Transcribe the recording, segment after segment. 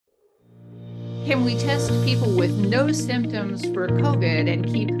Can we test people with no symptoms for COVID and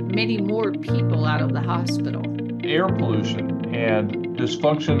keep many more people out of the hospital? Air pollution and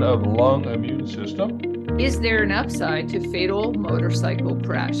dysfunction of lung immune system, Is there an upside to fatal motorcycle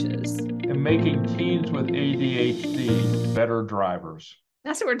crashes? and making teens with ADHD better drivers.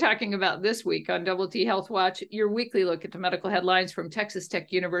 That's what we're talking about this week on Double T Health Watch, your weekly look at the medical headlines from Texas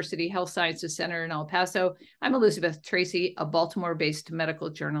Tech University Health Sciences Center in El Paso. I'm Elizabeth Tracy, a Baltimore-based medical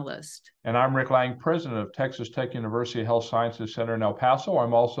journalist. And I'm Rick Lang, president of Texas Tech University Health Sciences Center in El Paso.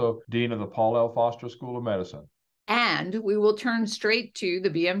 I'm also dean of the Paul L. Foster School of Medicine. And we will turn straight to the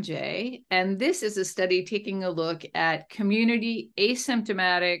BMJ. And this is a study taking a look at community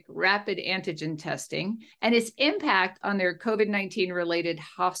asymptomatic rapid antigen testing and its impact on their COVID-19 related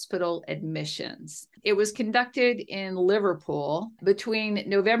hospital admissions. It was conducted in Liverpool between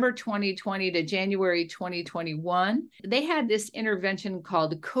November 2020 to January 2021. They had this intervention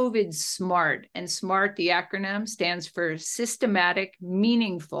called COVID SMART, and SMART, the acronym, stands for Systematic,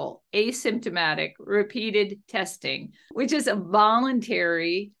 Meaningful, Asymptomatic, Repeated Testing, which is a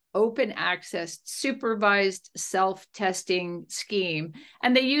voluntary open access supervised self-testing scheme.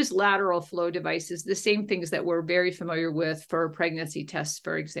 And they use lateral flow devices, the same things that we're very familiar with for pregnancy tests,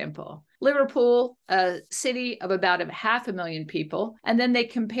 for example. Liverpool, a city of about 500,000 people. And then they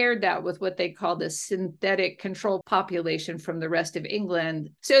compared that with what they call the synthetic control population from the rest of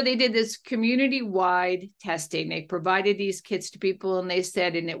England. So they did this community-wide testing. They provided these kits to people and they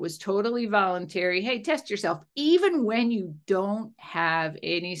said, and it was totally voluntary, hey, test yourself, even when you don't have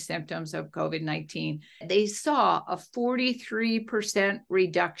any symptoms of COVID-19. They saw a 43%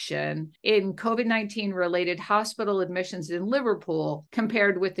 reduction in COVID-19 related hospital admissions in Liverpool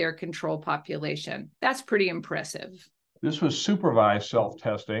compared with their control population. That's pretty impressive. This was supervised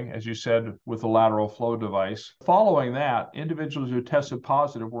self-testing, as you said, with the lateral flow device. Following that, individuals who tested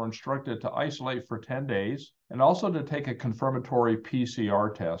positive were instructed to isolate for 10 days and also to take a confirmatory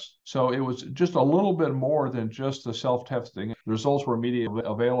PCR test. So it was just a little bit more than just the self-testing. The results were immediately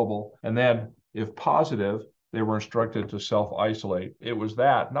available. And then if positive, they were instructed to self-isolate. It was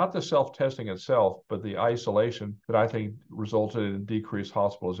that, not the self-testing itself, but the isolation that I think resulted in decreased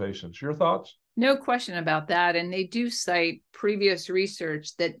hospitalizations. Your thoughts? No question about that. And they do cite previous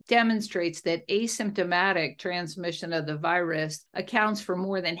research that demonstrates that asymptomatic transmission of the virus accounts for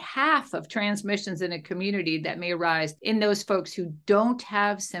more than half of transmissions in a community that may arise in those folks who don't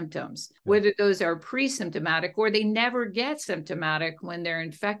have symptoms, whether those are pre-symptomatic or they never get symptomatic when they're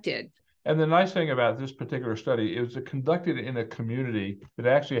infected. And the nice thing about this particular study is it conducted in a community that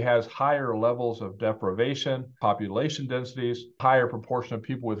actually has higher levels of deprivation, population densities, higher proportion of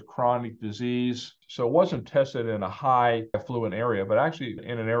people with chronic disease. So it wasn't tested in a high affluent area, but actually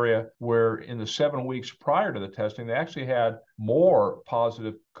in an area where in the 7 weeks prior to the testing, they actually had more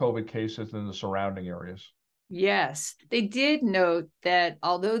positive COVID cases than the surrounding areas. Yes, they did note that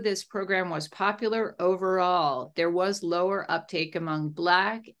although this program was popular overall, there was lower uptake among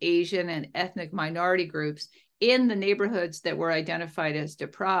Black, Asian, and ethnic minority groups in the neighborhoods that were identified as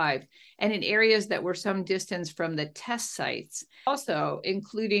deprived and in areas that were some distance from the test sites, also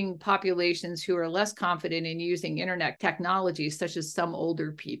including populations who are less confident in using internet technologies, such as some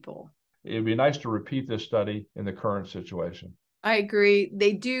older people. It'd be nice to repeat this study in the current situation. I agree.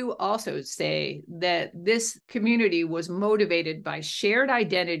 They do also say that this community was motivated by shared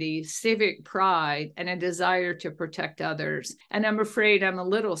identity, civic pride, and a desire to protect others. And I'm afraid I'm a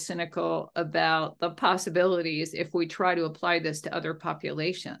little cynical about the possibilities if we try to apply this to other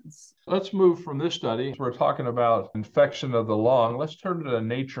populations. Let's move from this study. We're talking about infection of the lung. Let's turn to a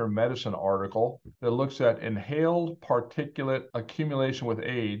Nature Medicine article that looks at inhaled particulate accumulation with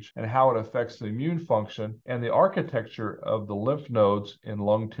age and how it affects the immune function and the architecture of the lymph nodes in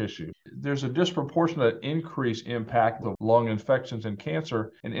lung tissue. There's a disproportionate increased impact of lung infections and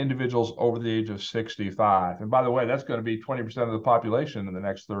cancer in individuals over the age of 65. And by the way, that's going to be 20% of the population in the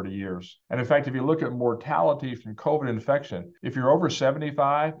next 30 years. And in fact, if you look at mortality from COVID infection, if you're over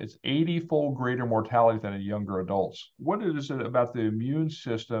 75, it's 80-fold greater mortality than in younger adults. What is it about the immune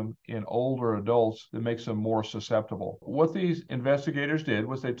system in older adults that makes them more susceptible? What these investigators did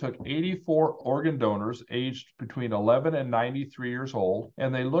was they took 84 organ donors aged between 11 and 93 years old,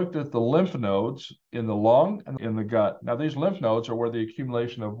 and they looked at the lymph nodes in the lung and in the gut. Now, these lymph nodes are where the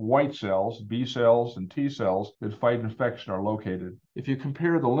accumulation of white cells, B cells, and T cells that fight infection are located. If you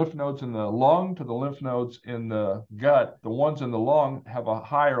compare the lymph nodes in the lung to the lymph nodes in the gut, the ones in the lung have a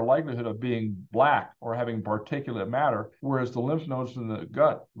higher likelihood of being black or having particulate matter, whereas the lymph nodes in the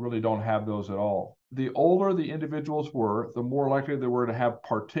gut really don't have those at all. The older the individuals were, the more likely they were to have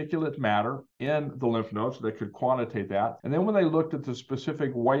particulate matter in the lymph nodes. They could quantitate that. And then when they looked at the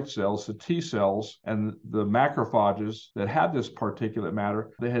specific white cells, the T cells, and the macrophages that had this particulate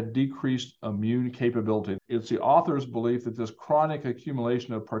matter, they had decreased immune capability. It's the author's belief that this chronic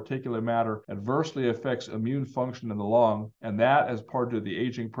accumulation of particulate matter adversely affects immune function in the lung, and that, as part of the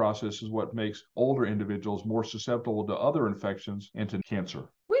aging process, is what makes older individuals more susceptible to other infections and to cancer.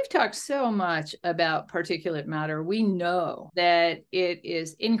 We've talked so much about particulate matter. We know that it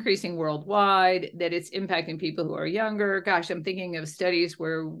is increasing worldwide, that it's impacting people who are younger. Gosh, I'm thinking of studies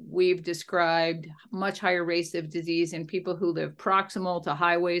where we've described much higher rates of disease in people who live proximal to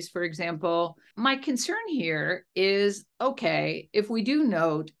highways, for example. My concern here is, okay, if we do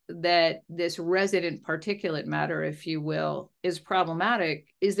note that this resident particulate matter, if you will, is problematic,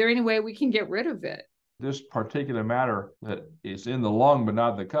 is there any way we can get rid of it? This particulate matter that is in the lung but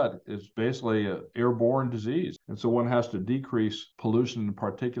not the gut is basically an airborne disease. And so one has to decrease pollution in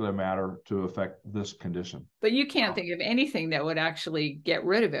particulate matter to affect this condition. But you can't think of anything that would actually get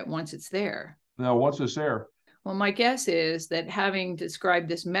rid of it once it's there. Now, once it's there, well, my guess is that having described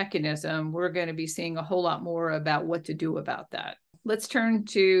this mechanism, we're going to be seeing a whole lot more about what to do about that. Let's turn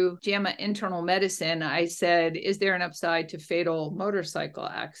to JAMA Internal Medicine. I said, is there an upside to fatal motorcycle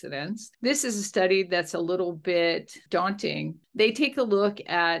accidents? This is a study that's a little bit daunting. They take a look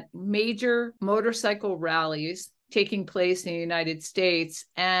at major motorcycle rallies taking place in the United States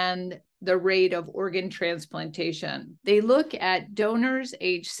and the rate of organ transplantation. They look at donors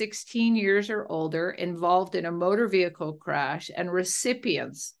age 16 years or older involved in a motor vehicle crash and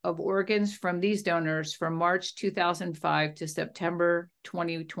recipients of organs from these donors from March 2005 to September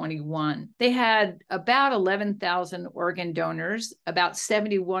 2021. They had about 11,000 organ donors. About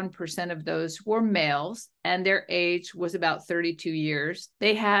 71% of those were males, and their age was about 32 years.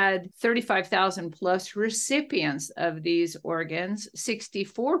 They had 35,000 plus recipients of these organs,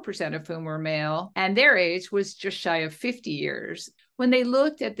 64% of whom were male, and their age was just shy of 50 years. When they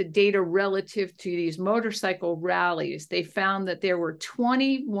looked at the data relative to these motorcycle rallies, they found that there were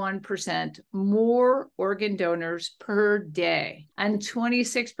 21% more organ donors per day and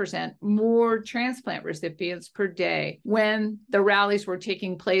 26% more transplant recipients per day when the rallies were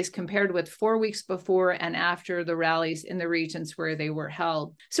taking place compared with 4 weeks before and after the rallies in the regions where they were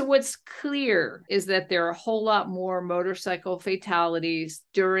held. So what's clear is that there are a whole lot more motorcycle fatalities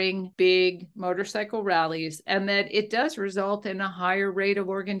during big motorcycle rallies, and that it does result in a higher rate of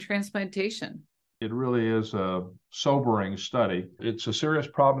organ transplantation. It really is a sobering study. It's a serious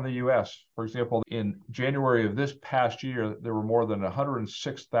problem in the U.S. For example, in January of this past year, there were more than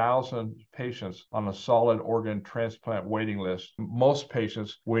 106,000 patients on a solid organ transplant waiting list. Most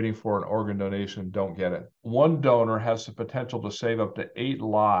patients waiting for an organ donation don't get it. One donor has the potential to save up to 8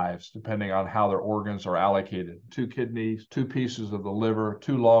 lives, depending on how their organs are allocated. 2 kidneys, 2 pieces of the liver,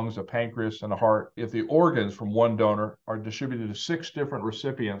 2 lungs, a pancreas, and a heart. If the organs from one donor are distributed to 6 different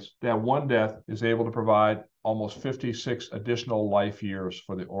recipients, that one death is able to provide almost 56 additional life years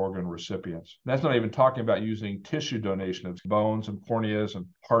for the organ recipients. That's not even talking about using tissue donation of bones and corneas and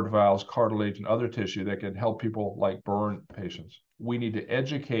heart valves, cartilage, and other tissue that can help people like burn patients. We need to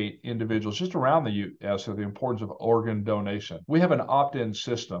educate individuals just around the U.S. of the importance of organ donation. We have an opt-in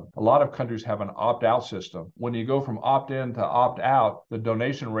system. A lot of countries have an opt-out system. When you go from opt-in to opt-out, the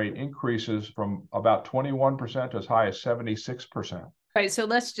donation rate increases from about 21% to as high as 76%. Right. So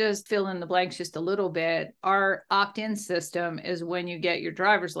let's just fill in the blanks just a little bit. Our opt-in system is when you get your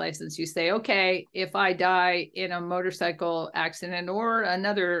driver's license, you say, okay, if I die in a motorcycle accident or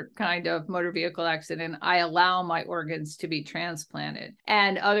another kind of motor vehicle accident, I allow my organs to be transplanted.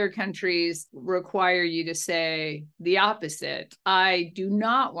 And other countries require you to say the opposite. I do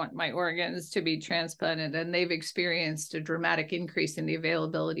not want my organs to be transplanted. And they've experienced a dramatic increase in the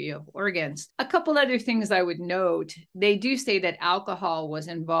availability of organs. A couple other things I would note. They do say that alcohol was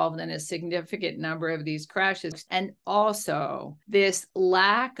involved in a significant number of these crashes. And also this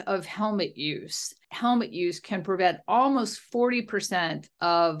lack of helmet use. Helmet use can prevent almost 40%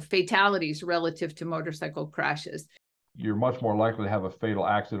 of fatalities relative to motorcycle crashes. You're much more likely to have a fatal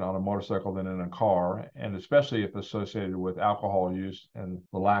accident on a motorcycle than in a car, and especially if associated with alcohol use and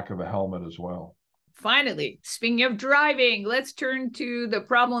the lack of a helmet as well. Finally, speaking of driving, let's turn to the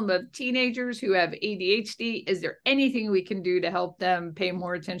problem of teenagers who have ADHD. Is there anything we can do to help them pay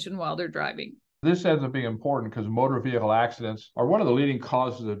more attention while they're driving? This ends up being important because motor vehicle accidents are one of the leading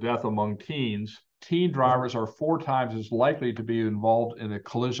causes of death among teens. teen drivers are 4 times as likely to be involved in a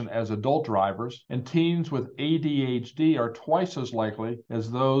collision as adult drivers, and teens with ADHD are twice as likely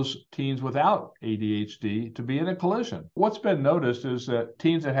as those teens without ADHD to be in a collision. What's been noticed is that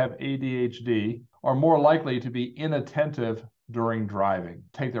teens that have ADHD are more likely to be inattentive during driving,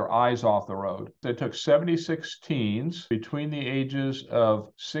 take their eyes off the road. They took 76 teens between the ages of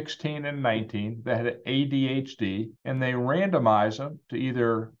 16 and 19 that had ADHD, and they randomized them to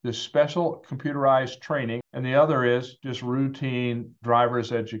either this special computerized training, and the other is just routine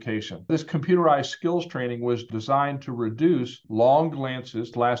driver's education. This computerized skills training was designed to reduce long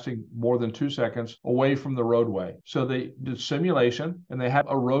glances lasting more than 2 seconds away from the roadway. So they did simulation, and they had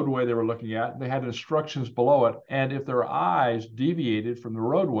a roadway they were looking at. They had instructions below it, and if their eyes deviated from the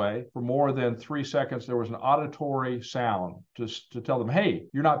roadway for more than 3 seconds, there was an auditory sound just to tell them, hey,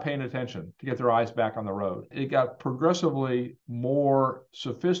 you're not paying attention, to get their eyes back on the road. It got progressively more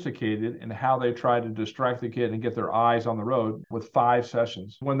sophisticated in how they tried to distract the kid and get their eyes on the road with 5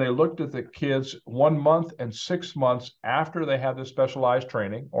 sessions. When they looked at the kids 1 month and 6 months after they had the specialized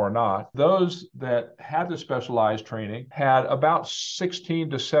training or not, those that had the specialized training had about 16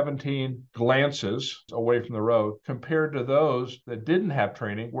 to 17 glances away from the road compared to those that didn't have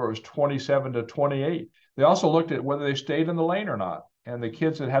training, where it was 27 to 28. They also looked at whether they stayed in the lane or not. And the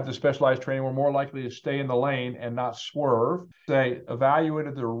kids that had the specialized training were more likely to stay in the lane and not swerve. They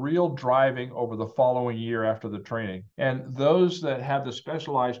evaluated their real driving over the following year after the training. And those that had the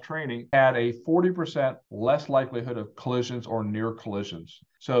specialized training had a 40% less likelihood of collisions or near collisions.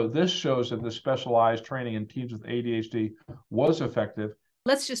 So this shows that the specialized training in teens with ADHD was effective.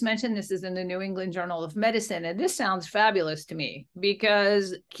 Let's just mention this is in the New England Journal of Medicine. And this sounds fabulous to me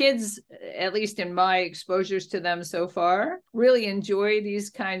because kids, at least in my exposures to them so far, really enjoy these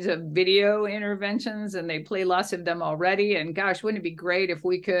kinds of video interventions, and they play lots of them already. And gosh, wouldn't it be great if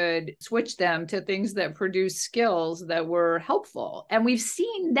we could switch them to things that produce skills that were helpful? And we've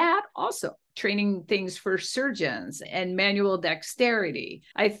seen that also. Training things for surgeons and manual dexterity.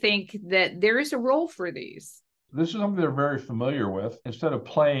 I think that there is a role for these. This is something they're very familiar with. Instead of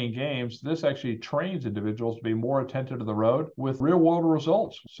playing games, this actually trains individuals to be more attentive to the road with real world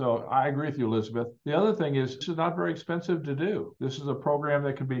results. So I agree with you, Elizabeth. The other thing is, this is not very expensive to do. This is a program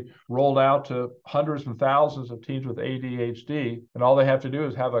that can be rolled out to hundreds and thousands of teens with ADHD, and all they have to do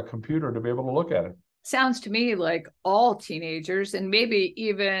is have a computer to be able to look at it. Sounds to me like all teenagers, and maybe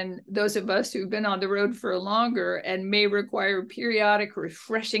even those of us who've been on the road for longer and may require periodic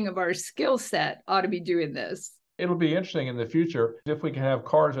refreshing of our skill set, ought to be doing this. It'll be interesting in the future if we can have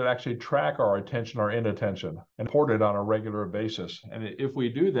cars that actually track our attention or inattention and report it on a regular basis. And if we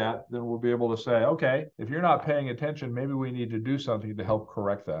do that, then we'll be able to say, okay, if you're not paying attention, maybe we need to do something to help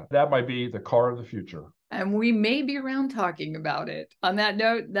correct that. That might be the car of the future. And we may be around talking about it. On that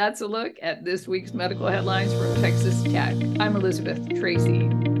note, that's a look at this week's medical headlines from Texas Tech. I'm Elizabeth Tracy.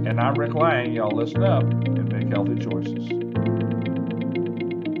 And I'm Rick Lang. Y'all listen up and make healthy choices.